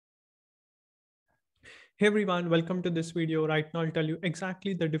Hey everyone, welcome to this video. Right now, I'll tell you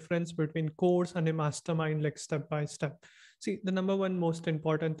exactly the difference between course and a mastermind, like step by step. See, the number one most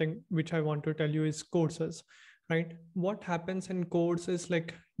important thing which I want to tell you is courses, right? What happens in course is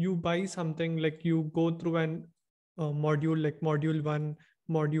like you buy something, like you go through an module, like module one,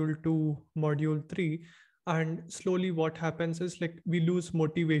 module two, module three, and slowly what happens is like we lose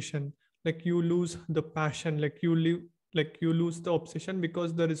motivation, like you lose the passion, like you lose the obsession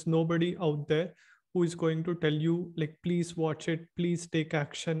because there is nobody out there who is going to tell you like please watch it, please take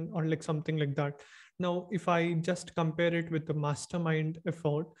action, or like something like that. Now if I just compare it with the mastermind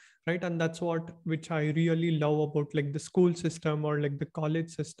effort, right, and that's what which I really love about like the school system or like the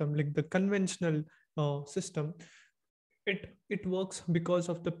college system, like the conventional system, it works because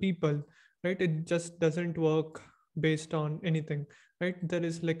of the people, right? It just doesn't work based on anything, right? There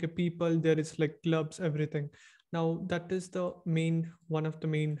is like a people, there is like clubs, everything. Now that is the main one of the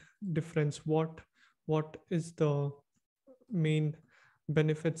main difference. What is the main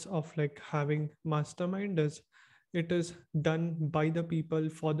benefits of like having mastermind is it is done by the people,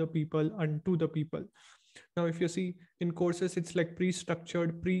 for the people, and to the people. Now if you see in courses, it's like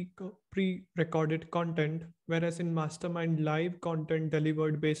pre-structured, pre-recorded content, whereas in mastermind, live content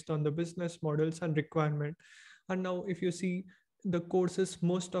delivered based on the business models and requirement. And now if you see the courses,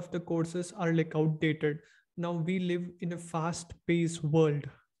 most of the courses are like outdated. Now we live in a fast paced world,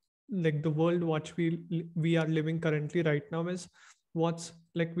 like the world what we are living currently right now is what's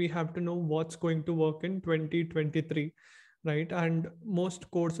like we have to know what's going to work in 2023, right? And most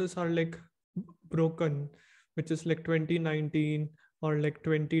courses are like broken, which is like 2019 or like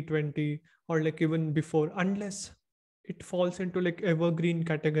 2020 or like even before, unless it falls into like evergreen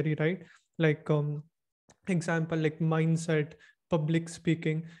category, right? Like example like mindset, public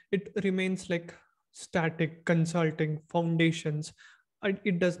speaking, it remains like static. Consulting, foundations,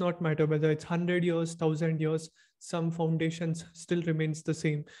 it does not matter whether it's 100 years, 1000 years, some foundations still remains the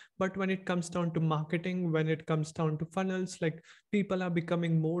same. But when it comes down to marketing, when it comes down to funnels, like people are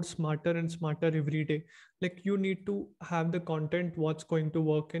becoming more smarter and smarter every day. Like you need to have the content what's going to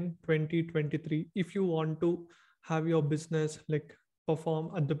work in 2023 if you want to have your business like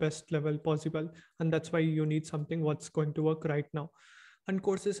perform at the best level possible. And that's why you need something what's going to work right now. And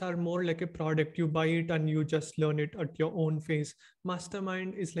courses are more like a product. You buy it and you just learn it at your own pace.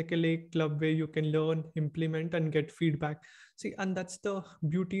 Mastermind is like a lake club where you can learn, implement, and get feedback. See, and that's the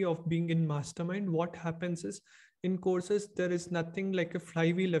beauty of being in mastermind. What happens is in courses there is nothing like a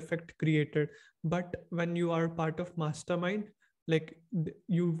flywheel effect created, but when you are part of mastermind, like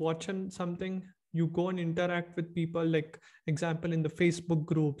you watch on something, you go and interact with people, like example in the Facebook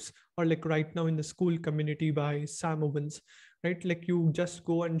groups, or like right now in the school community by Sam Owens, right? Like you just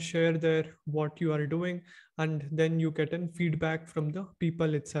go and share there what you are doing, and then you get in feedback from the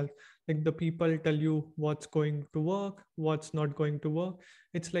people itself. Like the people tell you what's going to work, what's not going to work.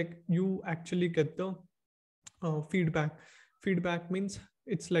 It's like you actually get the feedback means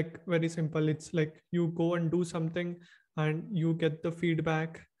it's like very simple. It's like you go and do something and you get the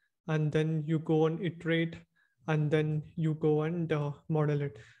feedback, and then you go and iterate, and then you go and model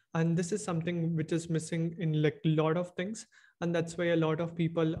it. And this is something which is missing in like a lot of things, and that's why a lot of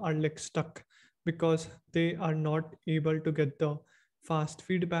people are like stuck, because they are not able to get the fast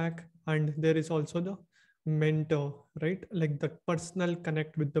feedback. And there is also the mentor, right? Like the personal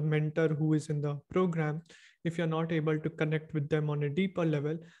connect with the mentor who is in the program. If you're not able to connect with them on a deeper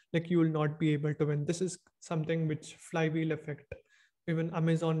level, like you will not be able to win. This is something which flywheel effect. Even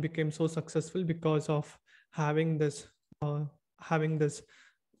Amazon became so successful because of having this uh, having this,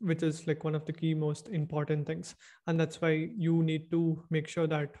 which is like one of the key most important things. And that's why you need to make sure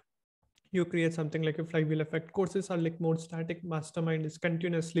that you create something like a flywheel effect. Courses are like more static, mastermind is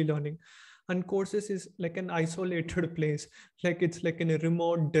continuously learning. And courses is like an isolated place, like it's like in a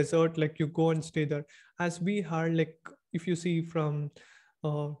remote desert, like you go and stay there. As we are like, if you see from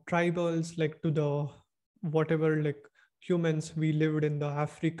tribals like to the whatever, like humans, we lived in the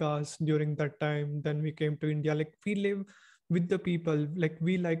Africas during that time, then we came to India. Like we live with the people, like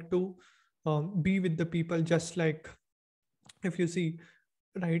we like to be with the people. Just like if you see,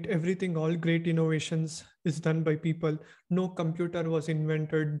 right, everything, all great innovations is done by people. No computer was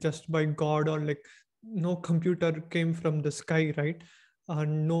invented just by God, or like no computer came from the sky, right?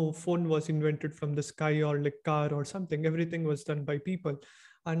 And no phone was invented from the sky, or like car or something. Everything was done by people.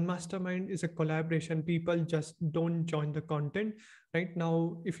 And mastermind is a collaboration. People just don't join the content. Right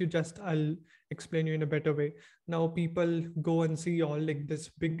now, if you just, I'll explain you in a better way. Now people go and see all like this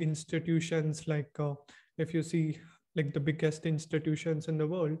big institutions, like if you see like the biggest institutions in the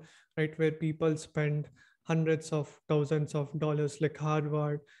world, right, where people spend hundreds of thousands of dollars, like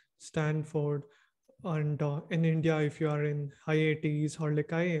Harvard, Stanford, And in India, if you are in IITs or like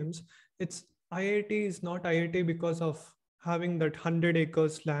IIMs, it's IIT is not IIT because of having that 100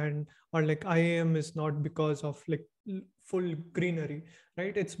 acres land, or like IIM is not because of like full greenery,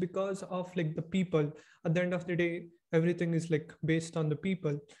 right? It's because of like the people. At the end of the day, everything is like based on the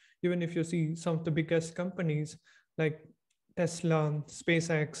people. Even if you see some of the biggest companies like Tesla,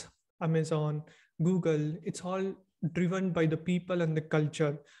 SpaceX, Amazon, Google, it's all driven by the people and the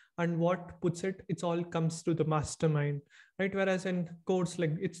culture. And what puts it, it's all comes to the mastermind, right? Whereas in course,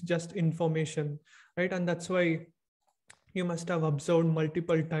 like it's just information, right? And that's why you must have observed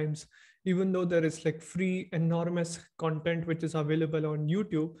multiple times, even though there is like free enormous content which is available on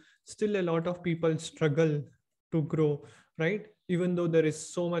YouTube, still a lot of people struggle to grow, right? Even though there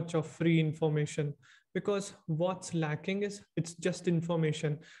is so much of free information, because what's lacking is it's just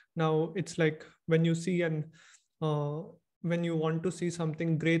information. Now it's like when you see and uh, when you want to see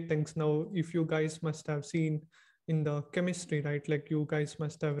something great things. Now if you guys must have seen in the chemistry, right? Like you guys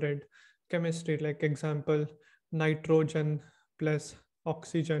must have read chemistry, like example, nitrogen plus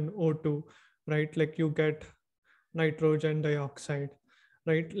oxygen, O2, right? Like you get nitrogen dioxide,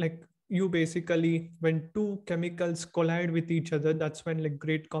 right? Like you basically, when two chemicals collide with each other, that's when like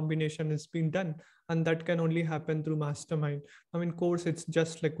great combination is being done. And that can only happen through mastermind. I mean, course, it's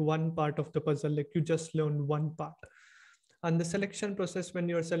just like one part of the puzzle, like you just learn one part. And the selection process, when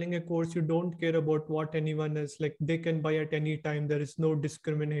you're selling a course, you don't care about what anyone is like, they can buy at any time, there is no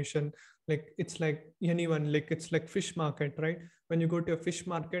discrimination. Like it's like anyone, like it's like fish market, right? When you go to a fish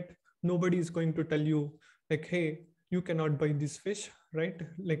market, nobody is going to tell you like, hey, you cannot buy this fish, right?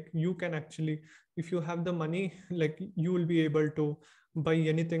 Like you can actually, if you have the money, like you will be able to buy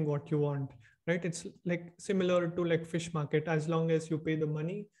anything what you want, right? It's like similar to like fish market. As long as you pay the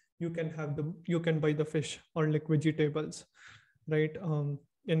money, you can buy the fish or like vegetables, right?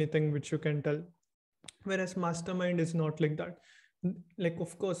 Anything which you can tell. Whereas mastermind is not like that. Like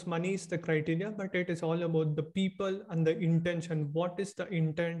of course money is the criteria, but it is all about the people and the intention. What is the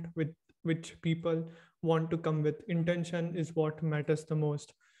intent with which people want to come with? Intention is what matters the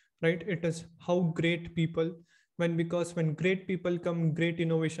most, right? It is how great people, when, because when great people come, great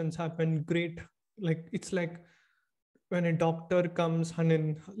innovations happen, great, like it's like when a doctor comes and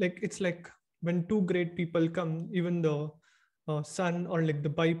in, like it's like when two great people come, even the son or like the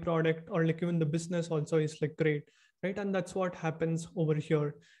byproduct or like even the business also is like great, right? And that's what happens over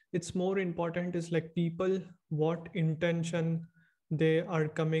here. It's more important is like people, what intention they are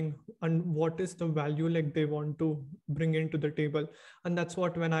coming, and what is the value like they want to bring into the table. And that's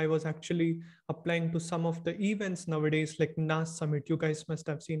what, when I was actually applying to some of the events nowadays, like NAS summit, you guys must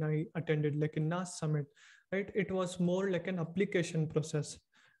have seen, I attended like a NAS summit, right? It was more like an application process,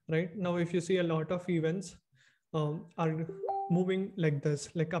 right? Now if you see a lot of events are moving like this,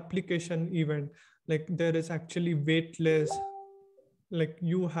 like application event, like there is actually wait list, like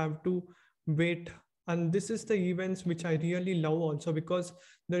you have to wait. And this is the events which I really love also, because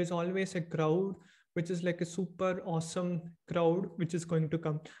there is always a crowd which is like a super awesome crowd which is going to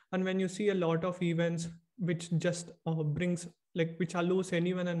come. And when you see a lot of events which just brings, like which allows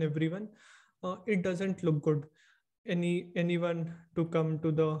anyone and everyone, it doesn't look good. Anyone to come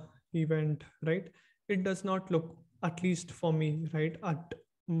to the event, right? It does not look, at least for me, right, at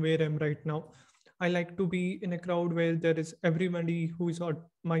where I'm right now. I like to be in a crowd where there is everybody who is at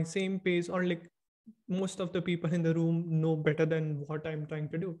my same pace, or like most of the people in the room know better than what I'm trying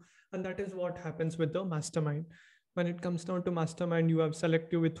to do. And that is what happens with the mastermind. When it comes down to mastermind, you have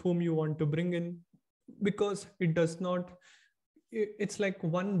selective with whom you want to bring in, because it does not, it's like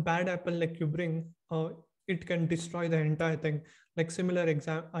one bad apple like you bring, it can destroy the entire thing. Like similar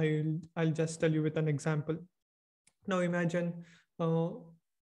exam, I'll just tell you with an example. Now imagine, uh,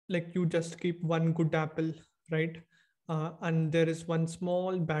 like you just keep one good apple, right? And there is one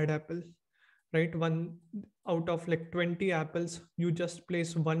small bad apple, right? One out of like 20 apples, you just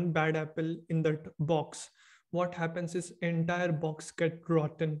place one bad apple in that box. What happens is entire box get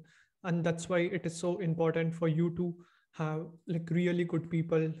rotten. And that's why it is so important for you to have like really good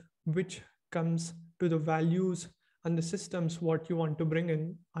people, which comes to the values and the systems what you want to bring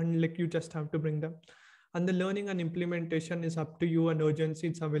in, and like you just have to bring them. And the learning and implementation is up to you, and urgency,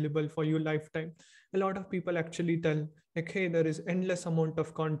 it's available for you lifetime. A lot of people actually tell like, hey, there is endless amount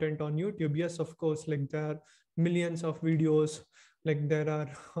of content on YouTube. Yes, of course, like there are millions of videos, like there are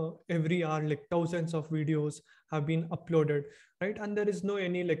every hour like thousands of videos have been uploaded, right? And there is no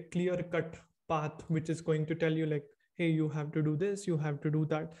any like clear cut path which is going to tell you like, hey, you have to do this, you have to do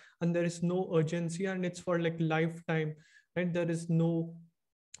that. And there is no urgency, and it's for like lifetime, right? There is no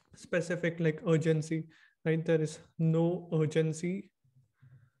specific like urgency, right? There is no urgency.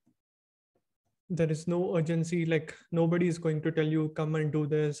 there is no urgency, like nobody is going to tell you come and do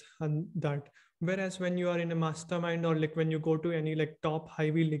this and that. Whereas when you are in a mastermind, or like when you go to any like top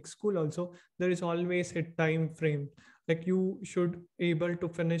Ivy League school also, there is always a time frame. Like you should able to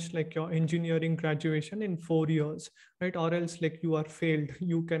finish like your engineering graduation in 4 years, right? Or else like you are failed.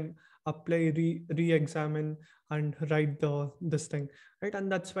 You can apply, re-examine and write this thing, right?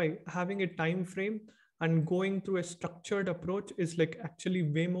 And that's why having a time frame and going through a structured approach is like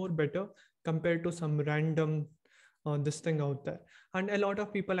actually way more better compared to some random this thing out there. And a lot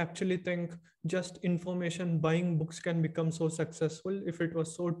of people actually think just information buying books can become so successful. If it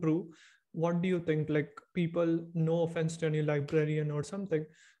was so true, what do you think? Like people, no offense to any librarian or something,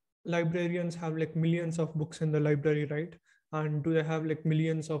 librarians have like millions of books in the library, right? And do they have like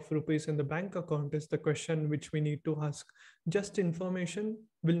millions of rupees in the bank account is the question which we need to ask. Just information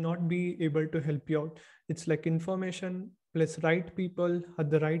will not be able to help you out. It's like information plus right people at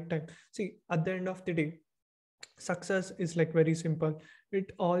the right time. See, at the end of the day, success is like very simple.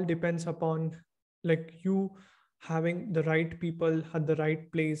 It all depends upon like you having the right people at the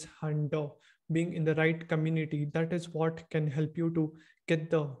right place, and being in the right community. That is what can help you to get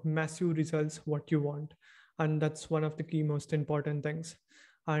the massive results what you want. And that's one of the key most important things.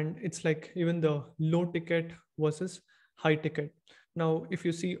 And it's like even the low ticket versus high ticket. Now if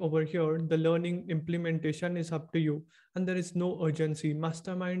you see over here, the learning implementation is up to you, and there is no urgency.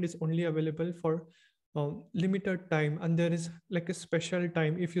 Mastermind is only available for limited time, and there is like a special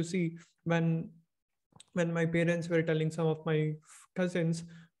time. If you see, when my parents were telling, some of my cousins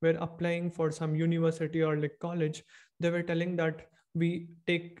were applying for some university or like college, they were telling that we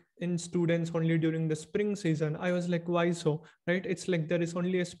take in students only during the spring season. I was like, why so, right? It's like there is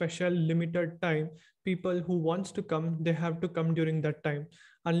only a special limited time. People who wants to come, they have to come during that time.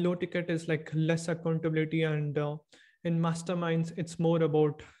 And low ticket is like less accountability, and in masterminds it's more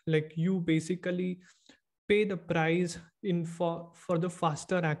about like you basically pay the price in for the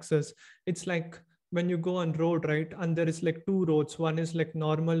faster access. It's like when you go on road, right? And there is like two roads. One is like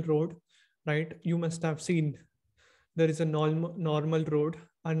normal road, right? You must have seen there is a normal road.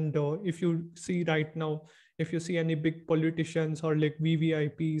 And if you see right now, if you see any big politicians or like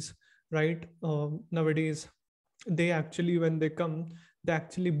VVIPs, right? Nowadays, they actually, when they come, they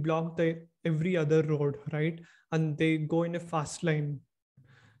actually block the every other road, right? And they go in a fast lane.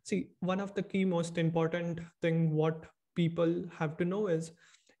 See, one of the key most important thing what people have to know is,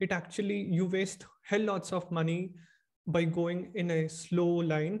 it actually you waste hell lots of money by going in a slow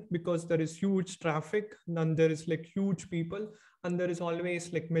line, because there is huge traffic and there is like huge people, and there is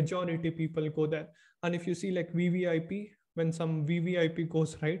always like majority people go there. And if you see like VVIP, when some VVIP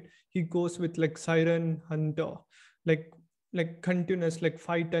goes, right, he goes with like siren, and like continuous like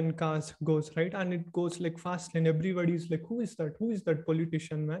 5-10 cars goes, right? And it goes like fast, and everybody's like, who is that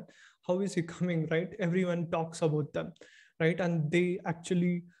politician, man? How is he coming, right? Everyone talks about them, right? And they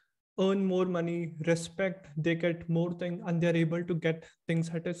actually earn more money, respect, they get more thing, and they're able to get things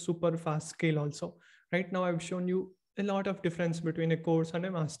at a super fast scale also. Right now I've shown you a lot of difference between a course and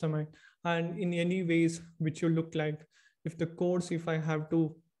a mastermind. And in any ways which you look like, if the course, if I have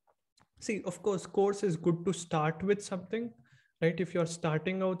to see, of course course is good to start with something, right? If you're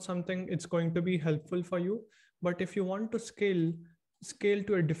starting out something, it's going to be helpful for you. But if you want to scale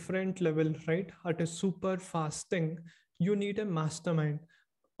to a different level, right, at a super fast thing, you need a mastermind.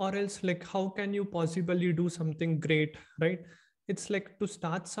 Or else like how can you possibly do something great, right? It's like to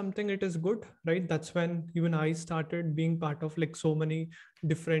start something, it is good, right? That's when even I started being part of like so many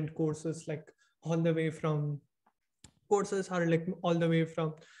different courses, like all the way from courses are like all the way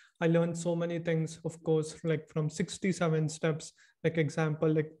from, I learned so many things, of course, like from 67 steps, like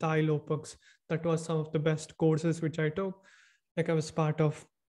example like Thai books. That was some of the best courses which I took. Like I was part of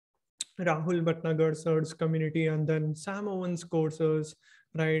Rahul Bhatnagar sir's community, and then Sam Owens courses,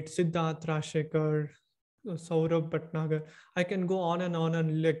 right? Siddharth Rashekar, Saurabh Bhatnagar. I can go on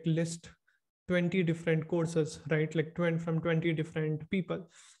and like list 20 different courses, right? Like 20 from 20 different people.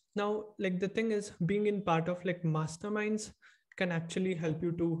 Now, like the thing is, being in part of like masterminds can actually help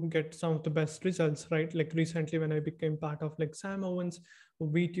you to get some of the best results, right? Like recently, when I became part of like Sam Owens,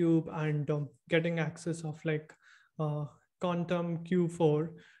 VTube, and getting access of like uh, Quantum Q4,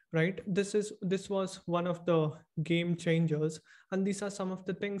 right? This was one of the game changers, and these are some of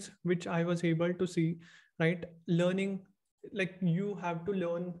the things which I was able to see, right? Learning, like you have to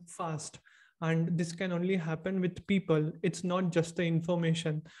learn fast, and this can only happen with people. It's not just the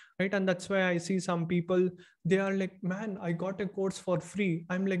information, right? And that's why I see some people, they are like, man, I got a course for free.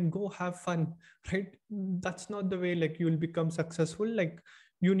 I'm like, go have fun, right? That's not the way like you'll become successful. Like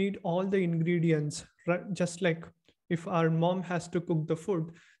you need all the ingredients, right? Just like if our mom has to cook the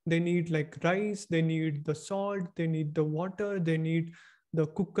food, They need like rice, they need the salt, they need the water, they need the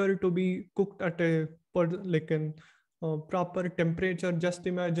cooker to be cooked at a like an proper temperature. Just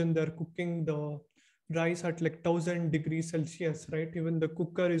imagine they're cooking the rice at like 1000 degrees Celsius, right? Even the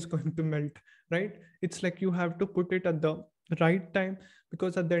cooker is going to melt, right? It's like you have to put it at the right time,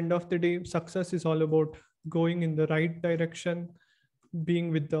 because at the end of the day, success is all about going in the right direction,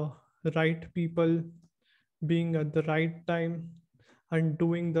 being with the right people, being at the right time, and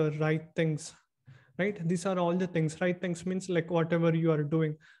doing the right things, right? These are all the things. Right things means like whatever you are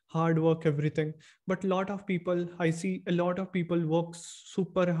doing, hard work, everything. But a lot of people, I see a lot of people work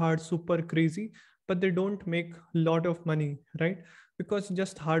super hard, super crazy, but they don't make a lot of money, right? Because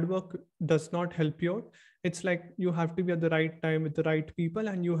just hard work does not help you out. It's like you have to be at the right time with the right people,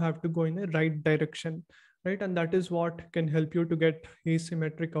 and you have to go in the right direction, right? And that is what can help you to get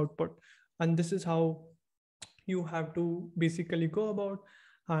asymmetric output. And this is how you have to basically go about.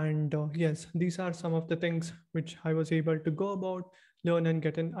 And yes, these are some of the things which I was able to go about, learn, and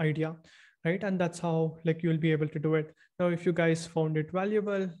get an idea, right? And that's how like you'll be able to do it. Now if you guys found it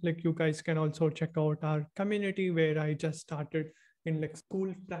valuable, like you guys can also check out our community where I just started in like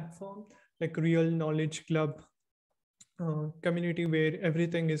school platform, like Real Knowledge Club community, where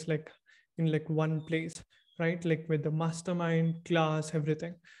everything is like in like one place, right? Like with the mastermind class,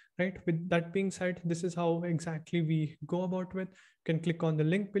 everything, right? With that being said, this is how exactly we go about with. You can click on the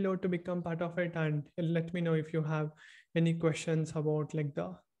link below to become part of it, and let me know if you have any questions about like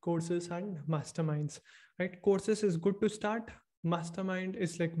the courses and masterminds, right? Courses is good to start. Mastermind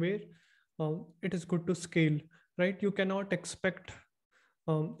is like where it is good to scale, right? You cannot expect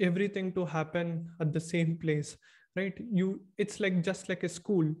everything to happen at the same place, right? It's like just like a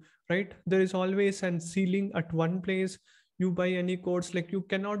school, right? There is always an ceiling at one place. You buy any course, like you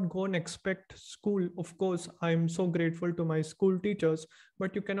cannot go and expect school. Of course, I'm so grateful to my school teachers,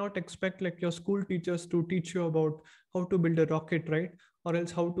 but you cannot expect like your school teachers to teach you about how to build a rocket, right? Or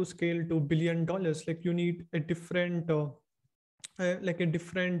else how to scale to $1 billion. Like you need a different like a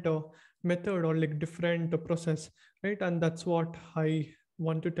different method, or like different process, right? And that's what I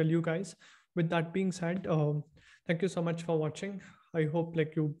want to tell you guys. With that being said, thank you so much for watching. I hope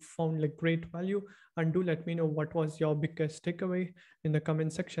like you found like great value, and do let me know what was your biggest takeaway in the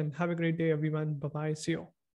comment section. Have a great day, everyone. Bye bye, see you.